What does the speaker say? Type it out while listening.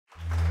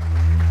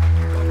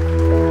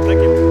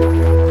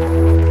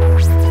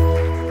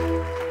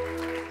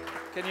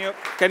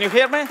Can you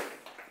hear me?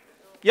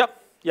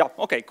 Yep. Yeah.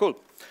 Okay. Cool.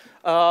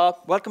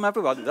 Welcome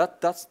everybody.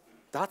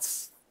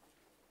 That's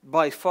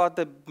by far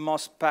the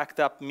most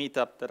packed up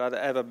meetup that I've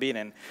ever been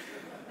in,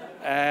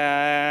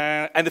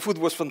 and the food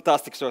was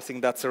fantastic. So I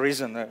think that's the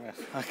reason.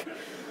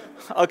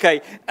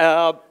 Okay.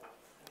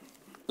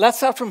 Let's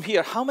start from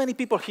here. How many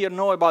people here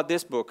know about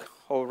this book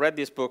or read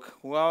this book?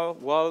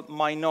 Well,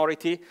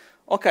 minority.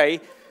 Okay.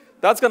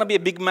 That's going to be a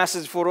big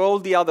message for all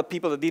the other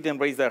people that didn't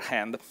raise their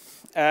hand.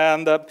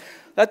 And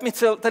let me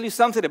tell you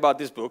something about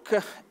this book.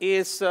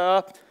 Is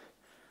to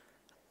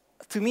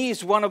me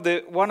is one of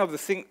the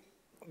things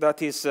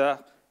that is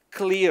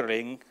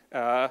clearing,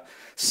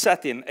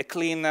 setting a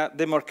clean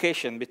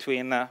demarcation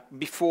between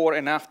before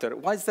and after.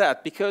 Why is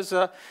that? Because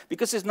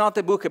it's not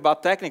a book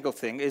about technical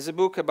things. It's a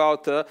book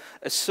about a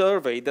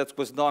survey that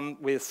was done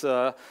with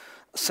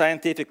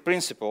scientific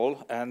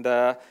principle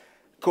and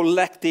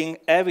collecting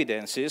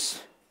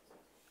evidences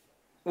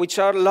which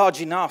are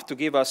large enough to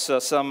give us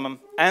some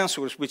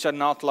answers which are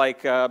not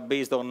like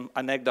based on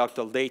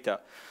anecdotal data.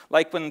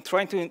 Like when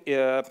trying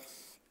to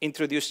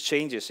introduce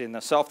changes in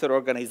a software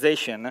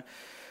organization,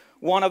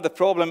 one of the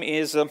problems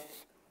is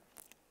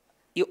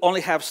you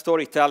only have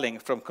storytelling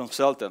from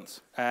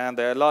consultants, and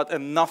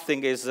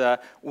nothing is,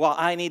 well,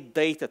 I need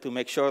data to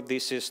make sure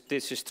this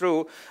is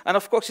true. And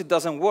of course, it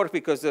doesn't work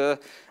because,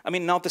 I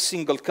mean, not a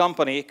single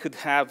company could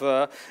have,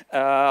 a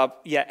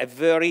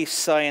very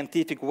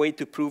scientific way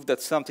to prove that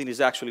something is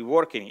actually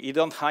working. You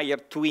don't hire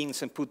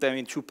twins and put them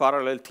in two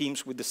parallel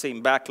teams with the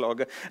same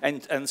backlog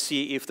and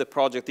see if the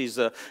project is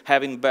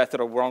having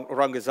better or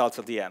wrong results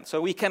at the end.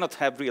 So we cannot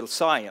have real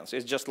science.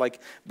 It's just like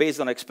based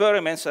on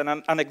experiments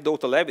and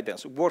anecdotal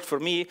evidence. Work for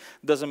me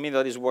doesn't mean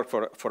that it's work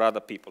for other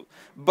people.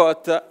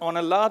 But on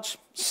a large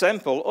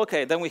sample,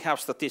 okay, then we have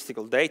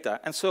statistical data.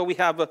 And so we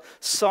have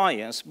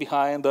science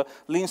behind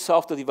lean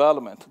software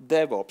development,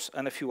 DevOps,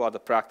 and a few other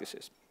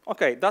practices.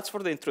 Okay, that's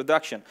for the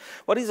introduction.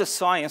 What is the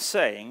science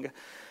saying?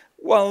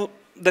 Well,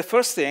 the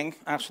first thing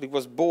actually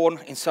was born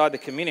inside the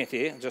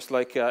community, just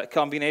like a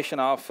combination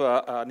of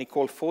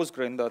Nicole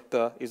Fosgren,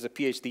 that is a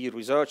PhD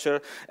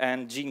researcher,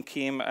 and Jim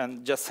Kim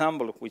and Jess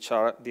Humble, which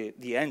are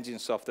the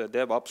engines of the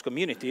DevOps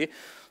community.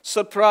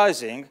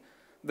 Surprising,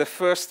 the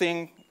first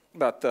thing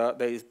that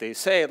they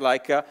say,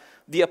 like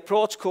the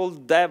approach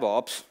called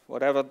DevOps,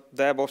 whatever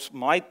DevOps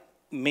might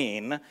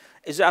mean,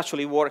 is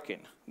actually working.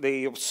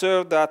 They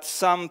observe that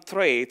some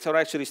traits are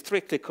actually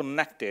strictly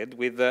connected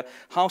with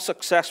how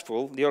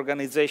successful the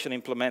organization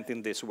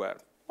implementing this were.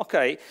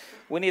 Okay,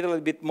 we need a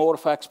little bit more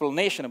of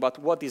explanation about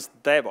what is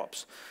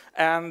DevOps.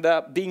 And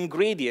the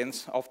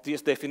ingredients of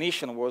this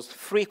definition was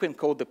frequent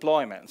code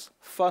deployments,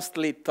 fast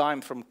lead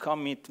time from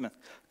commit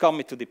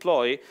to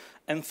deploy,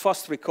 and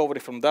fast recovery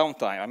from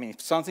downtime. I mean,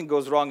 if something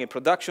goes wrong in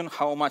production,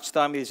 how much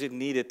time is it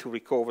needed to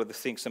recover the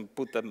things and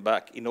put them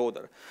back in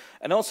order?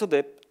 And also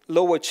the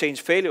lower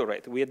change failure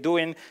rate. We are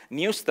doing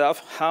new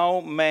stuff.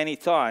 How many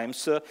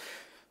times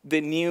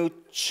the new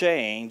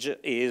change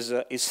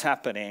is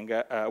happening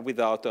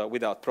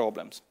without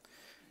problems?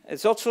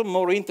 It's also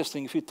more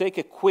interesting if you take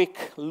a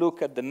quick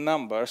look at the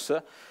numbers,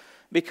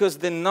 because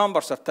the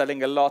numbers are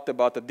telling a lot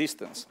about the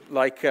distance.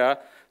 Like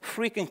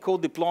frequent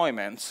code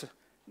deployments,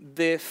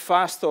 the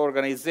fast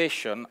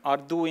organization are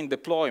doing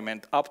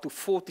deployment up to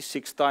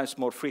 46 times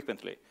more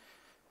frequently.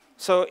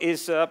 So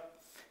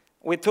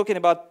we're talking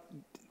about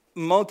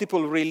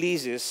multiple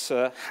releases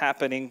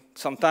happening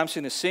sometimes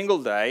in a single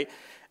day,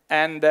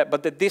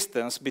 but the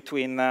distance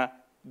between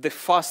the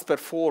fast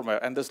performer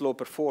and the slow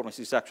performance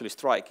is actually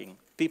striking.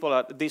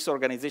 This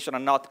organization are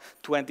not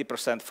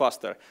 20%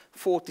 faster,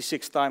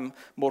 46 times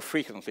more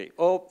frequently.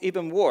 Or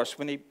even worse,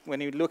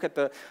 when you look at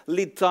the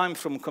lead time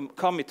from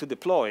commit to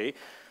deploy,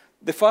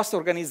 the fast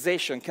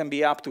organization can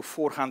be up to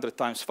 400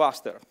 times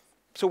faster.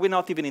 So we're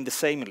not even in the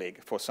same league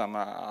for some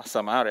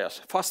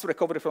areas. Fast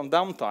recovery from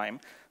downtime,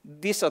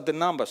 these are the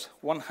numbers,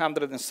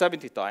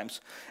 170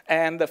 times,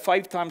 and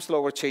 5 times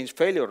lower change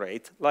failure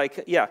rate.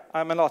 Like, yeah,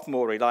 I'm a lot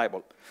more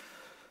reliable.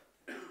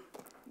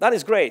 That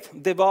is great.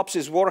 DevOps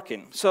is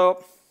working.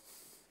 So,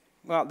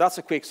 well, that's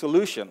a quick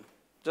solution.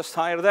 Just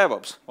hire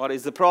DevOps. What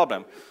is the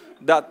problem?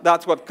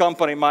 That's what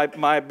company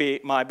might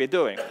be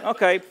doing.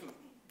 Okay,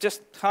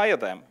 just hire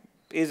them.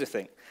 Easy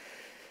thing.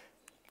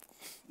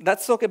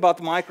 Let's talk about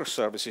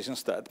microservices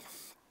instead.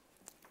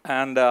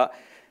 And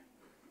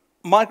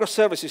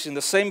microservices in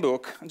the same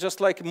book, just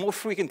like more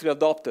frequently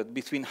adopted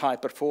between high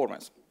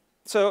performance.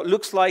 So it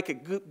looks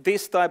like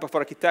this type of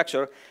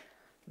architecture,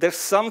 there's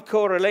some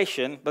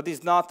correlation, but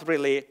it's not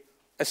really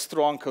a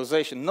strong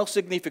causation. No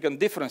significant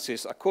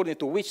differences according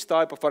to which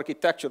type of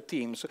architecture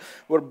teams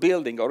were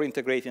building or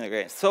integrating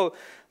against. So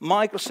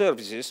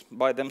microservices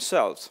by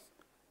themselves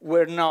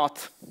were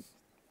not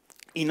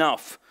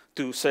enough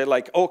to say,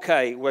 like,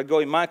 okay, we're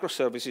going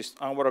microservices,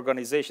 our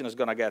organization is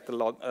going to get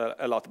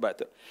a lot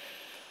better.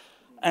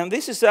 And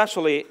this is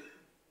actually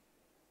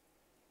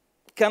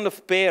kind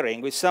of pairing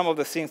with some of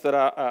the things that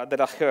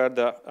I heard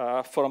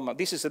from,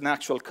 this is an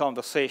actual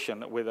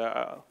conversation with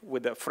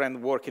a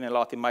friend working a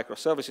lot in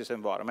microservices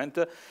environment.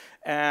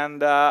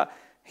 And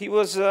he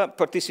was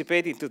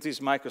participating to this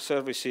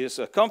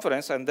microservices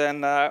conference, and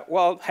then,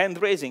 well,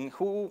 hand raising,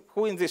 who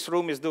in this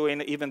room is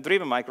doing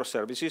event-driven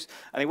microservices?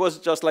 And he was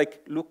just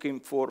like looking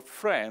for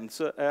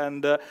friends,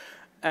 and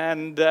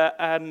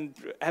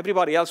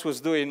everybody else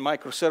was doing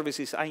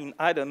microservices.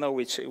 I don't know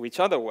which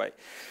other way.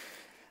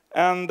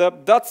 And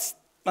that's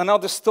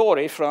another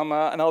story from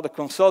another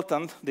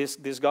consultant.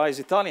 This guy is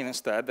Italian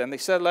instead, and they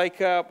said like,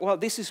 well,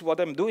 this is what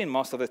I'm doing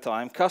most of the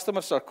time.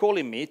 Customers are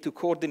calling me to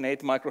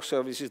coordinate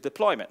microservices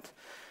deployment,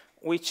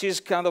 which is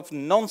kind of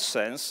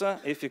nonsense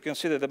if you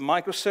consider that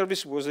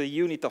microservice was a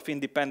unit of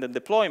independent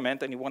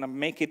deployment, and you want to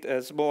make it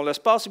as small as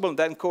possible, and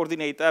then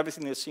coordinate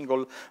everything in a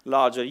single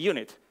larger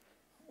unit.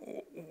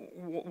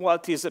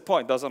 What is the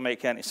point? Doesn't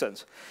make any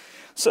sense.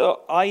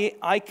 So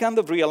I kind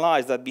of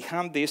realized that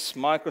behind this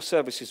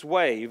microservices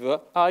wave,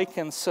 I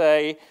can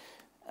say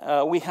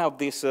we have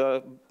these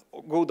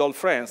good old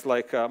friends,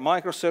 like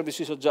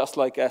microservices are just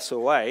like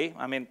SOA.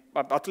 I mean,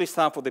 at least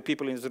half of the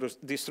people in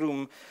this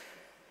room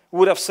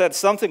would have said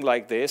something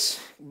like this,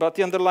 but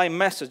the underlying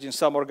message in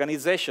some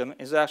organization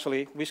is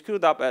actually, we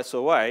screwed up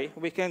SOA,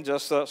 we can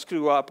just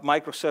screw up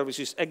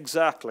microservices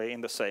exactly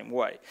in the same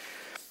way.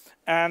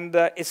 And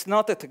it's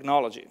not the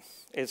technology.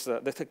 It's,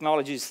 the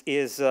technologies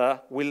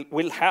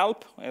will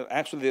help.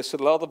 Actually, there's a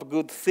lot of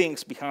good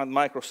things behind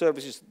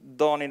microservices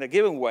done in a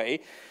given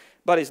way,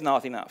 but it's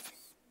not enough.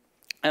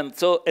 And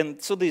so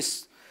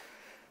this,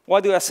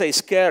 why do I say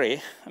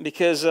scary?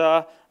 Because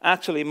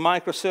actually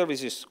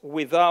microservices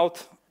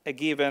without a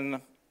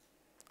given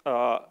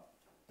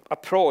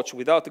approach,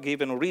 without a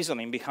given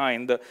reasoning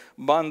behind the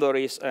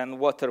boundaries and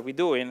what are we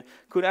doing,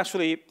 could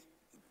actually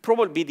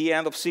probably be the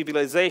end of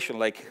civilization,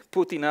 like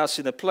putting us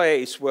in a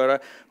place where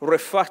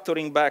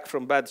refactoring back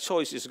from bad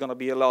choices is going to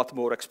be a lot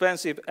more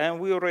expensive, and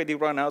we already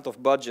run out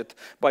of budget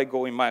by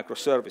going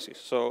microservices.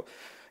 So,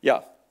 yeah,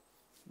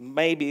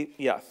 maybe,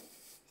 yeah,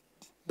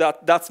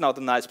 that's not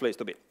a nice place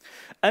to be.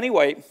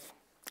 Anyway,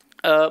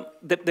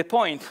 the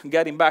point,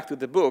 getting back to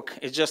the book,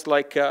 is just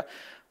like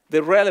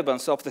the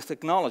relevance of the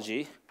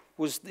technology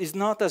is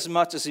not as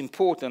much as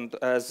important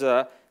as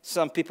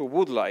some people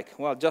would like.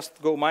 Well,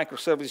 just go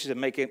microservices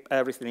and make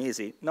everything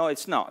easy. No,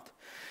 it's not.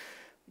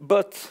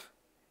 But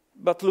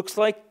looks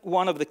like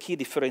one of the key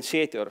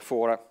differentiators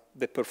for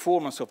the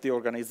performance of the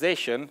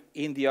organization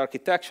in the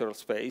architectural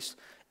space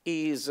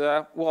is,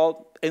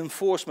 well,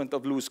 enforcement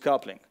of loose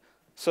coupling.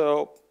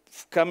 So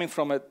coming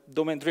from a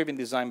domain-driven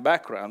design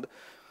background,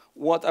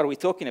 what are we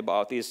talking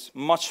about is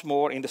much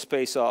more in the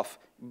space of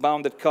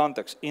bounded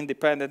context,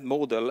 independent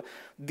model,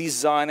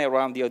 design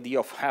around the idea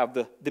of have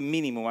the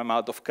minimum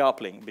amount of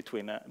coupling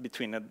between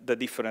the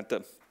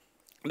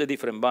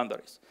different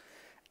boundaries.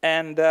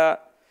 And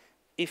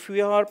if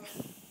we are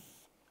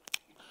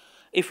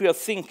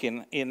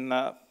thinking in,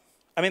 I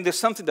mean, there's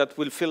something that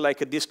will feel like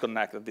a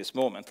disconnect at this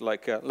moment.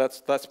 Like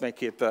let's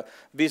make it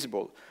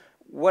visible.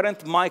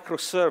 Weren't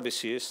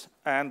microservices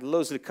and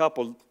loosely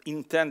coupled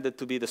intended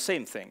to be the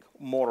same thing,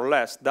 more or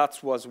less?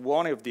 That was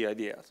one of the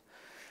ideas.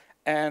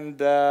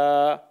 And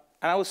I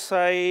would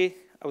say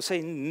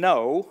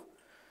no.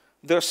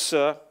 There's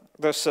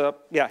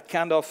yeah,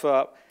 kind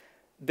of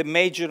the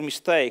major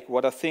mistake.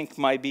 What I think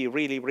might be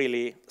really,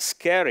 really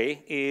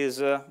scary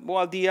is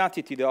well, the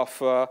attitude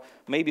of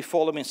maybe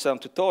following some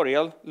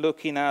tutorial,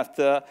 looking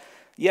at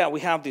yeah,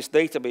 we have this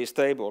database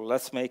table.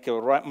 Let's make a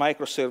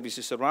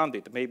microservices around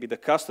it, maybe the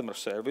customer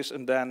service,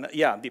 and then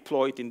yeah,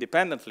 deploy it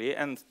independently,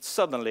 and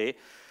suddenly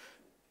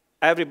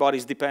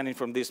everybody's depending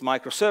from this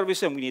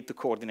microservice, and we need to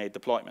coordinate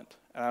deployment.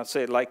 And I'd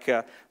say, like,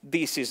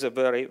 this is a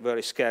very,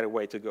 very scary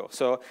way to go.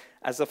 So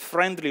as a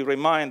friendly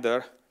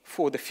reminder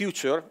for the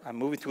future, I'm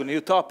moving to a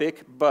new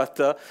topic, but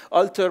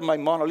I'll turn my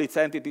monolith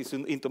entities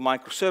into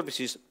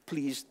microservices.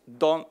 Please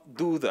don't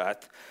do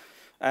that.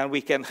 And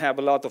we can have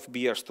a lot of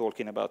beers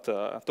talking about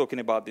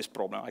this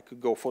problem. I could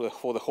go for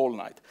the whole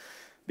night.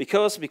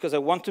 Because I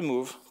want to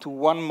move to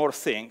one more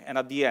thing, and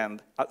at the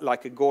end,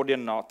 like a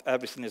Gordian knot,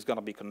 everything is going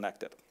to be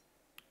connected.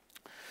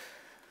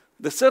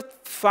 The third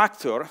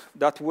factor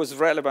that was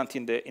relevant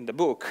in the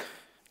book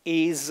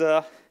is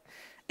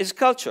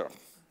culture.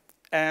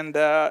 And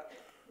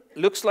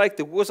looks like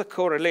there was a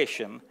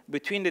correlation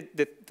between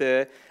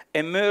the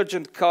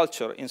emergent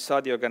culture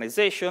inside the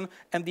organization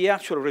and the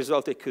actual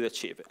result they could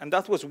achieve. And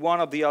that was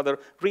one of the other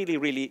really,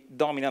 really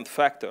dominant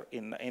factors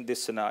in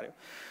this scenario.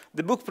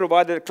 The book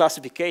provided a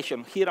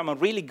classification. Here I'm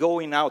really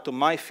going out of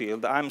my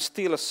field. I'm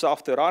still a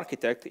software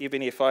architect,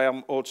 even if I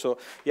am also,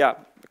 yeah,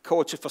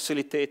 coach,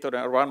 facilitator,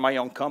 and run my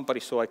own company,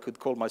 so I could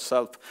call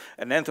myself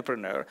an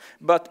entrepreneur.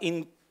 But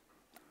in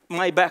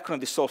my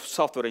background is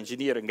software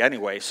engineering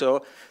anyway,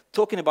 so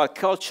talking about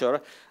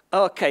culture,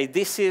 okay,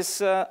 this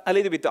is a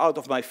little bit out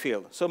of my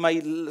field. So my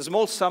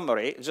small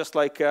summary, just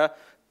like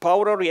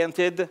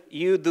power-oriented,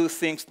 you do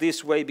things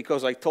this way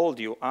because I told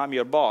you, I'm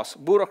your boss.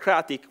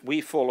 Bureaucratic,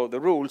 we follow the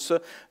rules.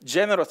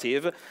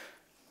 Generative,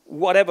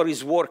 whatever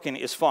is working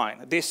is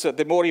fine. This,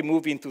 the more you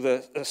move into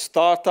the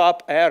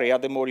startup area,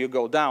 the more you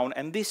go down.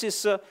 And this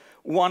is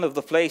one of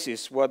the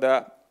places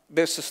where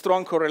there's a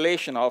strong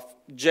correlation of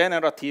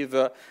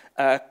generative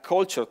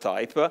culture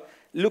type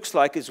looks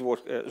like it's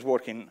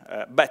working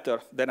better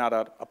than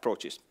other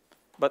approaches.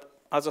 But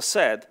as I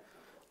said,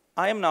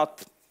 I am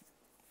not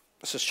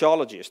a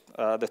sociologist.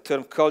 The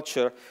term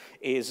culture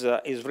is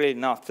really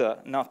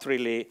not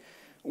really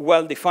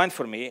well defined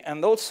for me.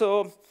 And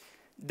also,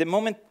 the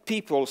moment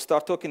people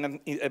start talking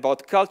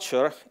about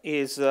culture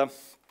is,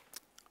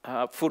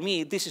 for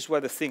me, this is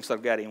where the things are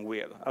getting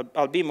weird.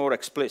 I'll be more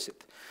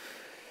explicit.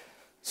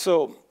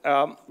 So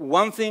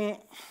one thing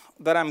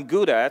that I'm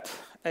good at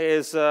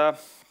is I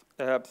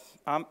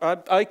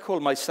call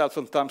myself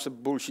sometimes a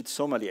bullshit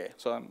sommelier.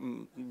 So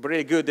I'm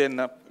really good in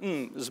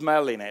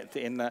smelling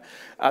it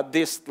at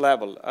this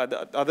level. I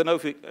don't know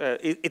if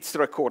it's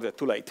recorded,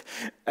 too late.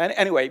 And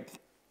anyway,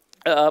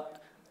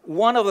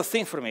 one of the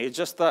things for me is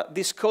just that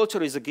this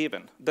culture is a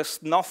given. There's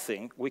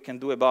nothing we can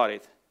do about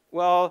it.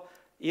 Well,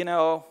 you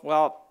know,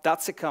 well,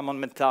 that's a common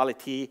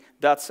mentality.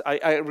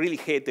 I really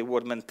hate the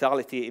word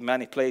mentality in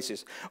many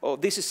places. Oh,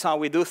 this is how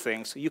we do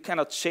things. You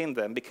cannot change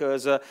them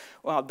because,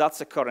 well, that's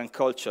the current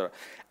culture.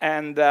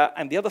 And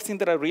the other thing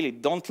that I really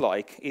don't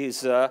like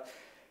is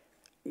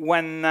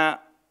when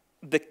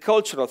the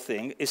cultural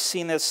thing is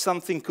seen as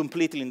something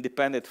completely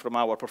independent from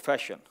our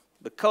profession.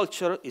 The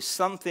culture is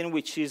something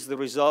which is the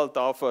result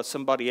of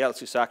somebody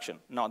else's action,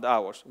 not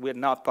ours. We're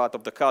not part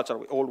of the culture.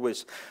 We're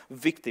always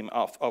victim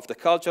of the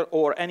culture,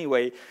 or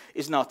anyway,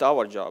 it's not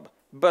our job.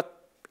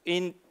 But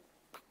in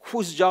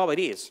whose job it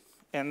is?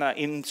 And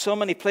in so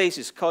many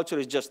places, culture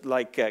is just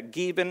like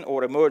given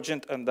or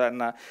emergent, and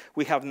then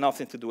we have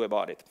nothing to do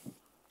about it.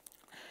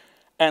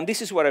 And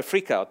this is where I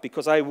freak out,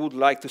 because I would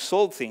like to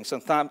solve things.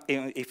 And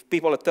if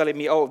people are telling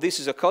me, oh, this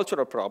is a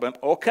cultural problem,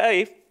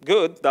 okay,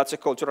 good, that's a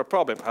cultural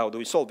problem. How do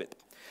we solve it?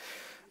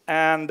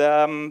 And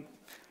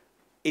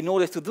in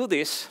order to do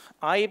this,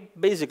 I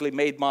basically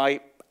made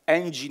my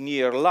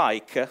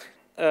engineer-like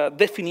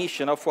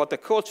definition of what a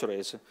culture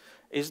is.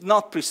 It's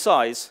not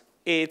precise.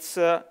 It's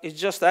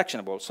just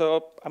actionable.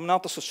 So I'm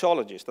not a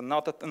sociologist. I'm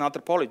not an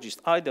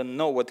anthropologist. I don't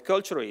know what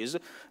culture is,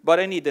 but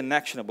I need an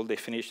actionable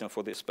definition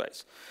for this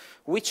space,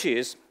 which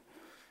is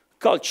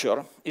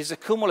culture is a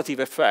cumulative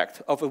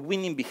effect of a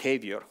winning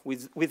behavior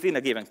within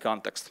a given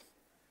context.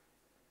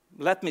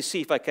 Let me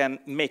see if I can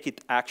make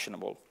it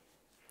actionable.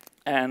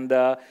 And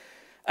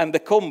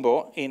the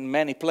combo in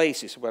many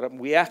places where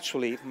we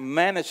actually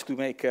managed to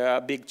make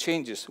big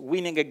changes,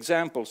 winning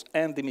examples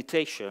and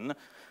imitation.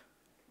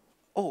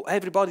 Oh,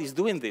 everybody's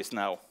doing this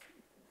now.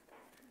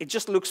 It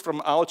just looks from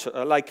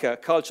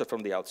like culture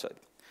from the outside.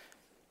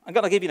 I'm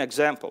going to give you an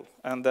example,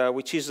 and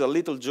which is a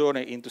little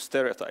journey into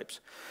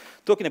stereotypes,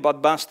 talking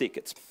about bus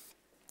tickets.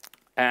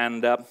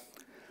 And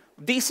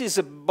this is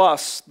a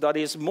bus that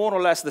is more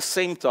or less the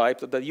same type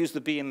that used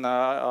to be in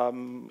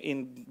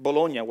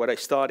Bologna, where I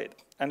started.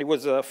 And it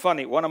was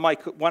funny. One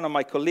of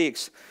my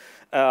colleagues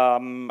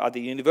at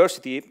the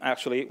university,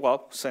 actually,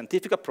 well,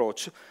 scientific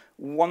approach,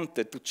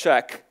 wanted to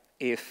check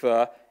if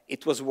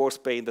it was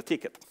worth paying the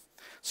ticket.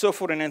 So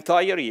for an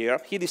entire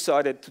year, he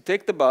decided to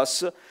take the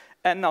bus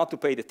and not to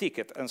pay the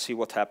ticket and see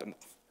what happened.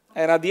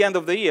 And at the end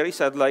of the year, he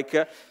said, like,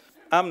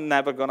 I'm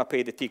never going to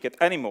pay the ticket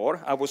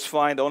anymore. I was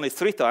fined only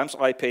 3 times.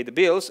 I paid the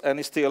bills, and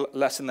it's still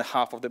less than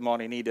half of the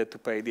money needed to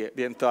pay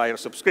the entire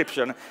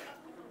subscription.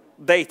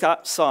 Data,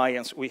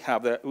 science, we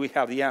have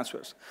the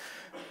answers.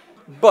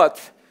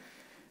 But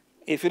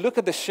if you look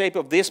at the shape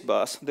of this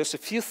bus, there's a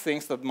few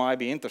things that might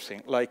be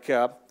interesting. Like,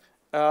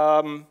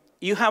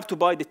 you have to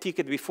buy the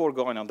ticket before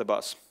going on the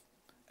bus.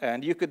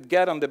 And you could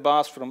get on the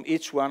bus from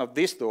each one of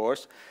these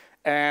doors,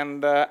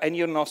 and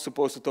you're not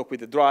supposed to talk with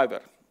the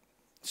driver.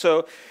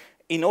 So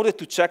in order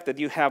to check that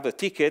you have the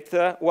ticket,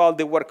 well,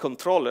 there were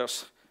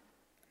controllers,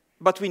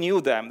 but we knew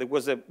them. There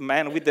was a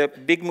man with the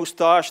big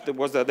mustache. There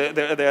was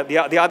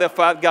the other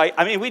fat guy.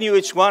 I mean, we knew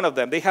each one of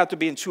them. They had to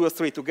be in 2 or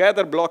 3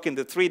 together, blocking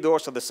the 3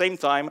 doors at the same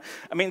time.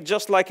 I mean,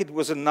 just like it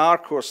was a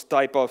narcos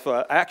type of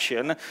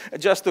action,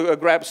 just to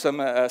grab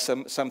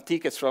some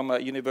tickets from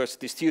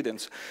university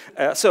students.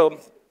 So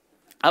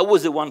I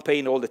was the one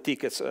paying all the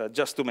tickets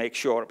just to make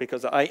sure,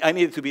 because I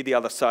needed to be the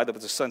other side of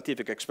the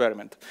scientific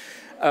experiment.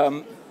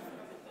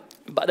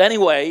 But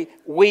anyway,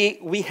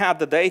 we had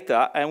the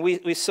data, and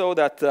we saw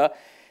that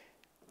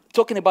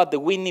talking about the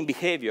winning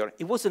behavior,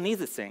 it was an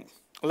easy thing.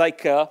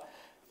 Like,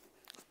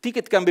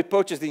 ticket can be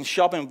purchased in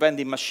shopping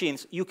vending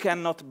machines. You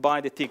cannot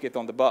buy the ticket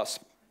on the bus.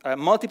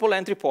 Multiple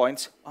entry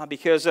points,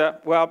 because,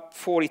 well,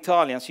 for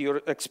Italians,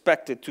 you're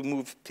expected to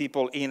move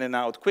people in and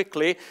out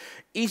quickly.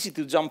 Easy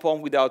to jump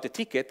on without a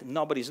ticket.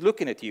 Nobody's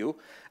looking at you.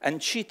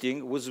 And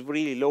cheating was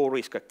really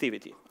low-risk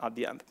activity at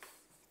the end.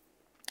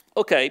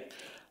 OK,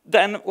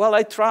 then, well,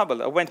 I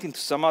traveled. I went into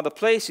some other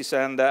places,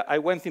 and I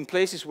went in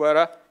places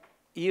where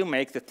you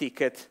make the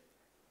ticket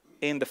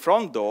in the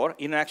front door.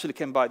 You actually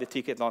can buy the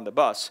ticket on the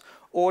bus.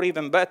 Or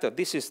even better,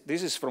 this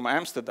is from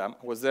Amsterdam.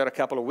 I was there a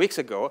couple of weeks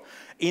ago.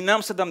 In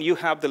Amsterdam, you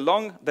have the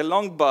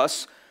long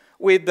bus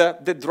with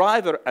the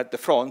driver at the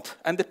front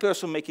and the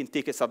person making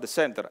tickets at the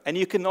center. And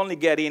you can only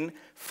get in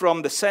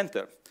from the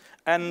center.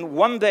 And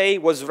one day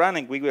was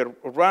running. We were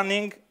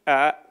running,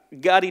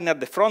 got in at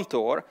the front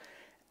door,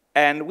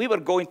 and we were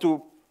going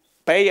to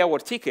pay our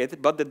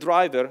ticket, but the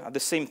driver at the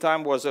same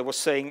time was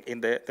saying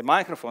in the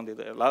microphone,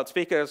 the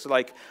loudspeakers,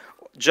 like,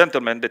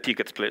 gentlemen, the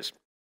tickets, please.